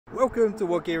Welcome to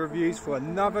WhatGear Reviews for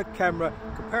another camera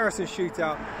comparison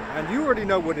shootout, and you already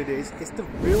know what it is. It's the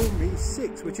Realme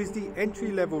 6, which is the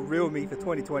entry-level Realme for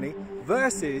 2020,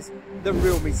 versus the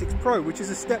Realme 6 Pro, which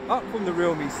is a step up from the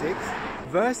Realme 6,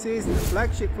 versus the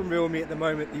flagship from Realme at the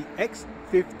moment, the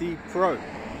X50 Pro.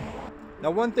 Now,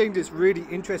 one thing that's really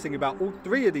interesting about all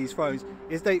three of these phones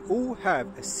is they all have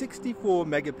a 64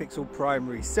 megapixel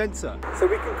primary sensor. So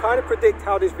we can kind of predict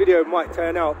how this video might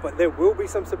turn out, but there will be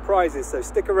some surprises, so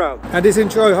stick around. And this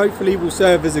intro hopefully will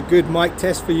serve as a good mic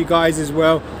test for you guys as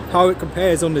well, how it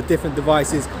compares on the different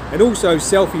devices, and also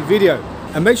selfie video.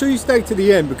 And make sure you stay to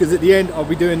the end, because at the end I'll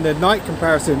be doing the night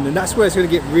comparison, and that's where it's going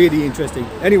to get really interesting.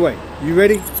 Anyway, you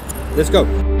ready? Let's go.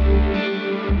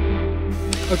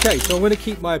 Okay, so I'm going to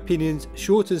keep my opinions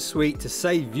short and sweet to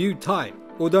save you time.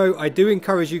 Although I do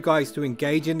encourage you guys to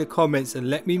engage in the comments and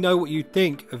let me know what you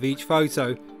think of each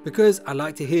photo, because I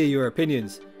like to hear your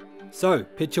opinions. So,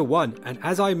 picture one, and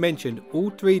as I mentioned, all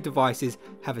three devices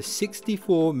have a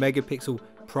 64 megapixel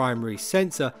primary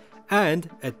sensor and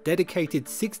a dedicated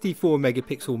 64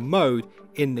 megapixel mode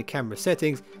in the camera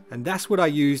settings, and that's what I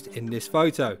used in this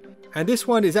photo. And this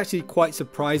one is actually quite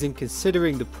surprising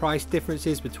considering the price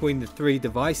differences between the three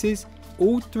devices.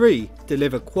 All three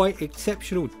deliver quite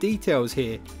exceptional details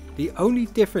here. The only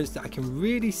difference that I can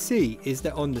really see is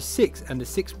that on the 6 and the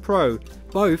 6 Pro,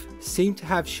 both seem to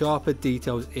have sharper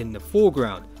details in the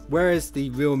foreground, whereas the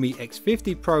Realme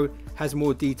X50 Pro has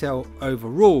more detail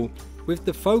overall, with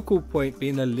the focal point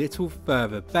being a little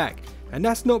further back. And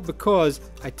that's not because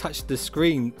I touched the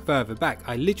screen further back.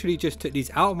 I literally just took these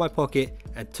out of my pocket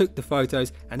and took the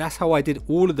photos, and that's how I did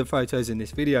all of the photos in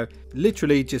this video.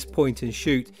 Literally just point and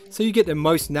shoot, so you get the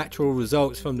most natural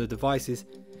results from the devices.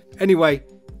 Anyway,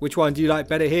 which one do you like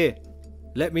better here?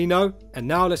 Let me know. And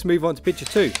now let's move on to picture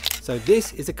two. So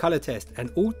this is a color test, and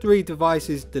all three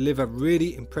devices deliver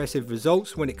really impressive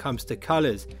results when it comes to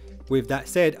colors. With that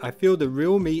said, I feel the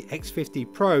Realme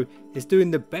X50 Pro is doing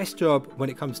the best job when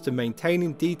it comes to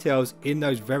maintaining details in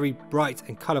those very bright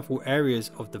and colourful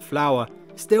areas of the flower.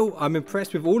 Still, I'm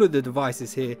impressed with all of the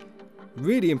devices here.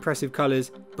 Really impressive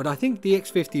colours, but I think the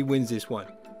X50 wins this one.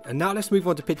 And now let's move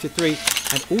on to picture three,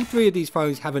 and all three of these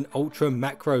phones have an ultra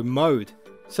macro mode.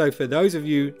 So for those of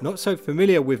you not so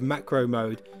familiar with macro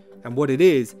mode and what it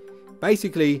is,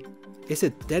 basically it's a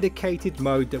dedicated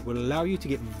mode that will allow you to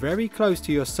get very close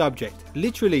to your subject,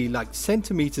 literally like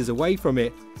centimeters away from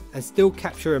it, and still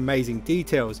capture amazing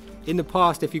details. In the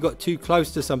past, if you got too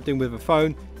close to something with a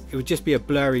phone, it would just be a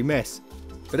blurry mess.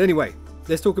 But anyway,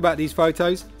 let's talk about these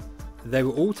photos. They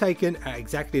were all taken at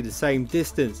exactly the same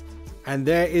distance, and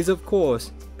there is of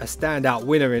course a standout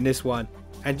winner in this one,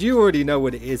 and you already know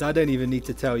what it is. I don't even need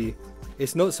to tell you.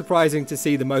 It's not surprising to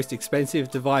see the most expensive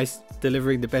device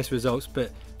delivering the best results,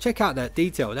 but check out that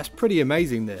detail. That's pretty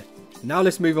amazing there. Now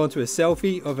let's move on to a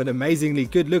selfie of an amazingly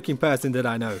good looking person that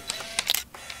I know.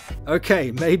 Okay,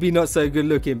 maybe not so good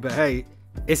looking, but hey,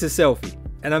 it's a selfie.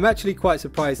 And I'm actually quite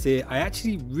surprised here. I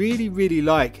actually really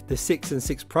like the 6 and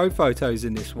 6 Pro photos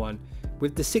in this one,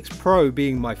 with the 6 Pro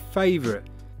being my favorite,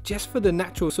 just for the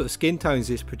natural sort of skin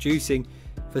tones it's producing.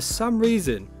 For some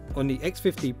reason, on the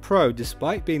X50 Pro,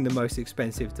 despite being the most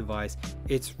expensive device,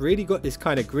 it's really got this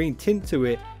kind of green tint to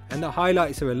it, and the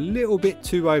highlights are a little bit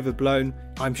too overblown.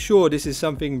 I'm sure this is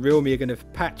something Realme are going to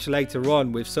patch later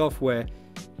on with software,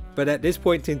 but at this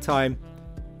point in time,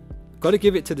 got to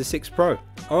give it to the 6 Pro.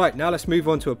 Alright, now let's move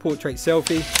on to a portrait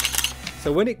selfie.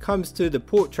 So when it comes to the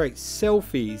portrait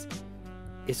selfies,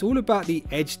 it's all about the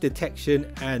edge detection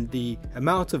and the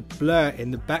amount of blur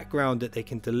in the background that they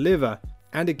can deliver.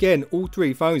 And again, all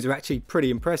three phones are actually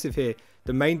pretty impressive here.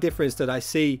 The main difference that I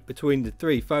see between the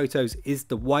three photos is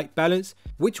the white balance.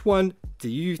 Which one do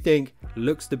you think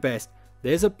looks the best?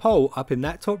 There's a poll up in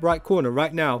that top right corner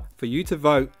right now for you to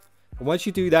vote. And once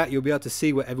you do that, you'll be able to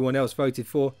see what everyone else voted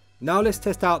for. Now let's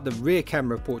test out the rear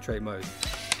camera portrait mode.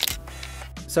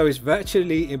 So it's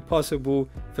virtually impossible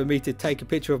for me to take a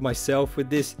picture of myself with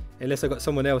this unless I got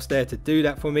someone else there to do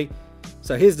that for me.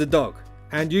 So here's the dog.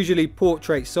 And usually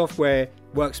portrait software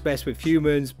works best with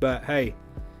humans, but hey,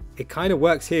 it kind of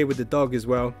works here with the dog as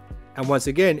well. And once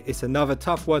again, it's another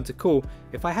tough one to call.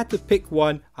 If I had to pick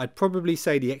one, I'd probably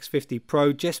say the X50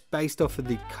 Pro, just based off of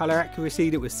the color accuracy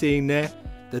that we're seeing there.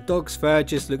 The dog's fur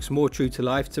just looks more true to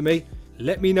life to me.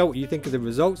 Let me know what you think of the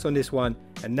results on this one.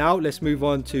 And now let's move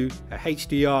on to a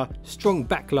HDR strong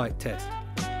backlight test.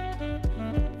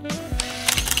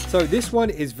 So this one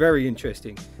is very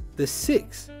interesting. The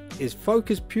 6 is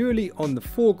focused purely on the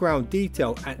foreground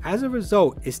detail, and as a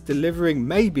result it's delivering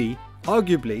maybe,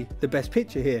 arguably, the best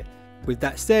picture here. With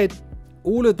that said,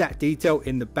 all of that detail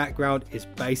in the background is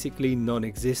basically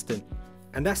non-existent.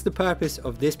 And that's the purpose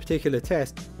of this particular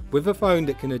test. With a phone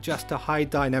that can adjust to high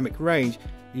dynamic range,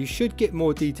 you should get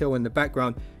more detail in the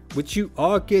background, which you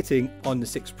are getting on the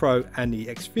 6 Pro and the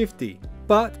X50.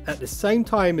 But at the same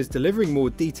time as delivering more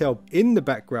detail in the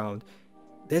background,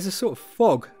 there's a sort of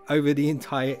fog over the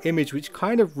entire image, which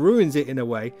kind of ruins it in a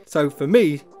way. So for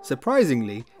me,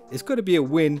 surprisingly, it's got to be a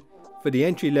win for the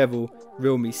entry-level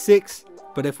Realme 6.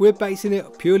 But if we're basing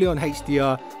it purely on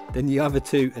HDR, then the other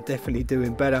two are definitely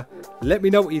doing better. Let me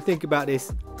know what you think about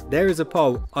this. There is a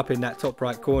poll up in that top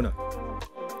right corner.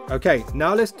 Okay,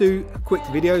 now let's do a quick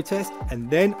video test and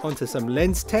then onto some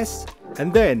lens tests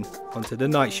and then onto the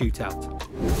night shootout.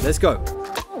 Let's go.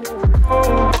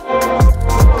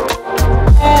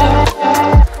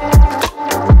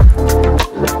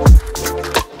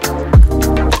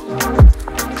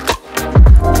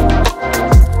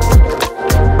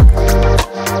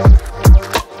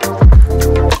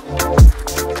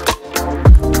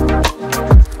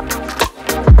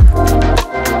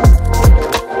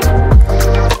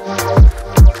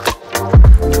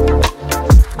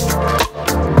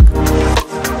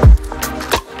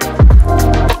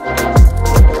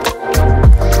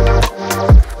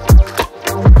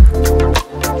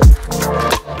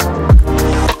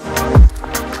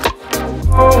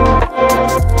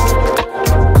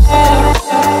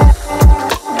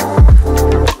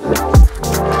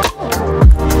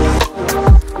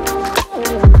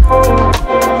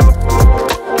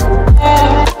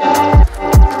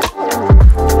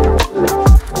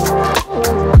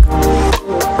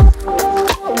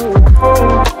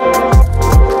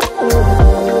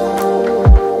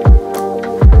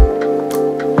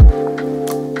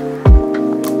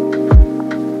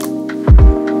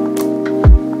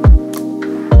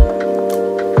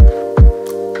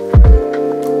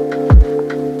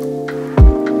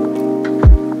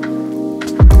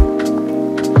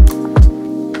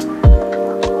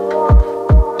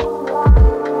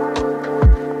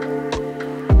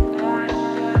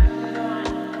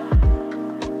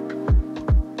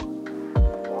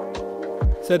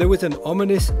 So there was an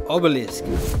ominous obelisk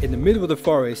in the middle of the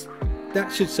forest.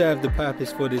 That should serve the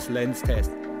purpose for this lens test.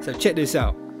 So check this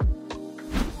out.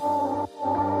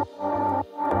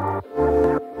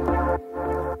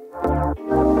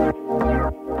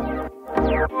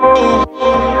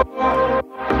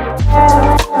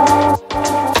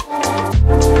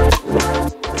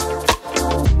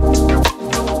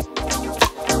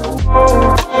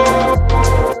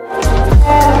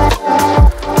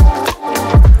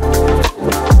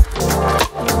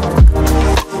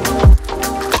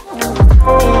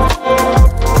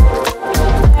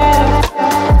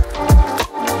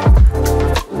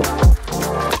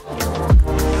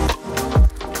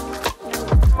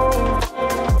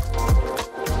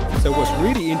 So what's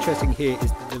really interesting here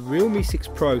is that the Realme 6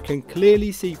 Pro can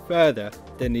clearly see further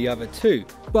than the other two,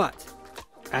 but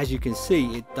as you can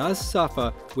see, it does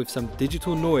suffer with some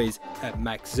digital noise at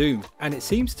max zoom. And it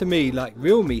seems to me like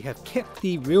Realme have kept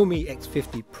the Realme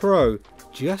X50 Pro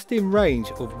just in range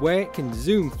of where it can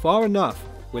zoom far enough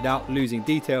without losing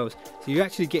details. So you're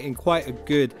actually getting quite a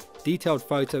good detailed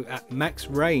photo at max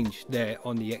range there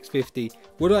on the X50.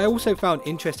 What I also found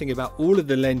interesting about all of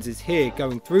the lenses here,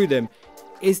 going through them,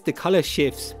 is the color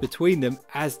shifts between them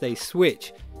as they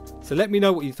switch. So let me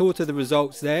know what you thought of the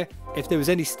results there. If there was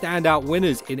any standout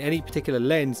winners in any particular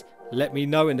lens, let me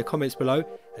know in the comments below.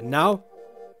 And now,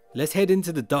 let's head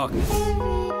into the darkness.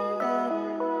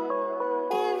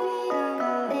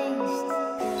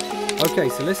 Okay,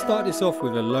 so let's start this off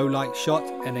with a low light shot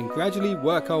and then gradually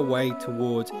work our way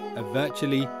towards a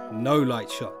virtually no light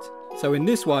shot. So in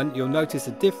this one, you'll notice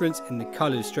a difference in the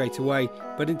colors straight away,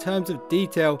 but in terms of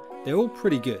detail, they're all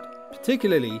pretty good,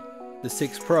 particularly the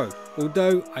 6 Pro.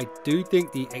 Although I do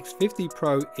think the X50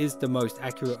 Pro is the most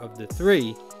accurate of the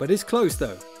three, but it's close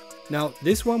though. Now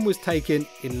this one was taken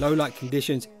in low light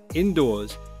conditions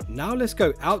indoors. Now let's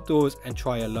go outdoors and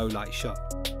try a low light shot.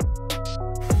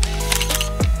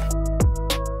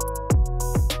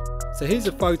 So here's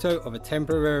a photo of a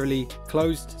temporarily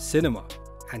closed cinema.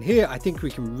 And here I think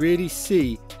we can really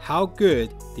see how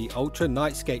good the Ultra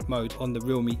Nightscape mode on the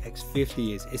Realme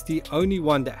X50 is. It's the only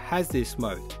one that has this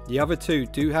mode. The other two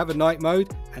do have a night mode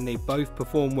and they both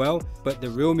perform well, but the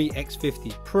Realme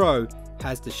X50 Pro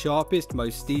has the sharpest,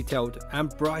 most detailed and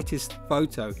brightest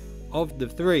photo of the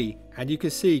three. And you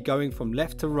can see going from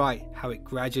left to right how it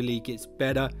gradually gets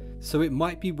better. So it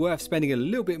might be worth spending a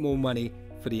little bit more money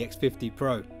for the X50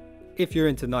 Pro if you're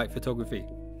into night photography.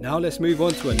 Now let's move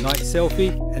on to a night selfie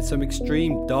and some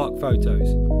extreme dark photos.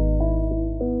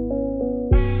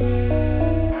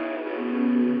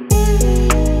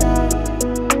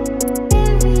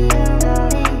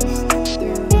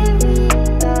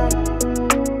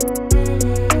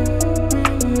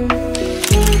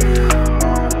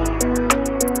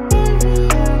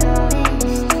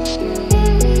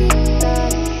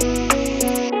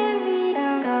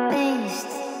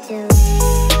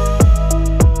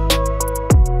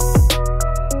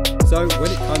 Although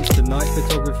when it comes to night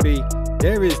photography,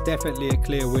 there is definitely a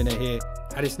clear winner here,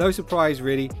 and it's no surprise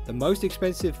really, the most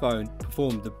expensive phone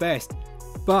performed the best.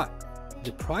 But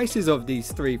the prices of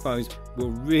these three phones will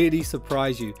really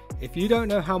surprise you. If you don't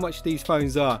know how much these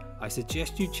phones are, I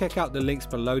suggest you check out the links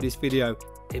below this video.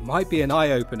 It might be an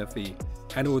eye-opener for you.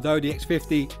 And although the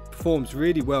X50 performs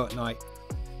really well at night,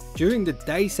 during the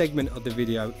day segment of the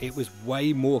video it was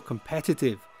way more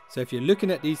competitive. So if you're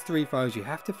looking at these three phones, you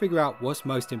have to figure out what's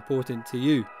most important to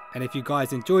you. And if you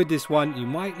guys enjoyed this one, you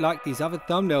might like these other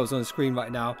thumbnails on the screen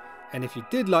right now. And if you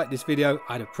did like this video,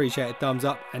 I'd appreciate a thumbs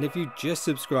up. And if you just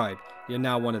subscribed, you're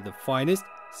now one of the finest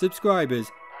subscribers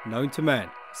known to man.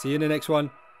 See you in the next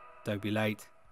one. Don't be late.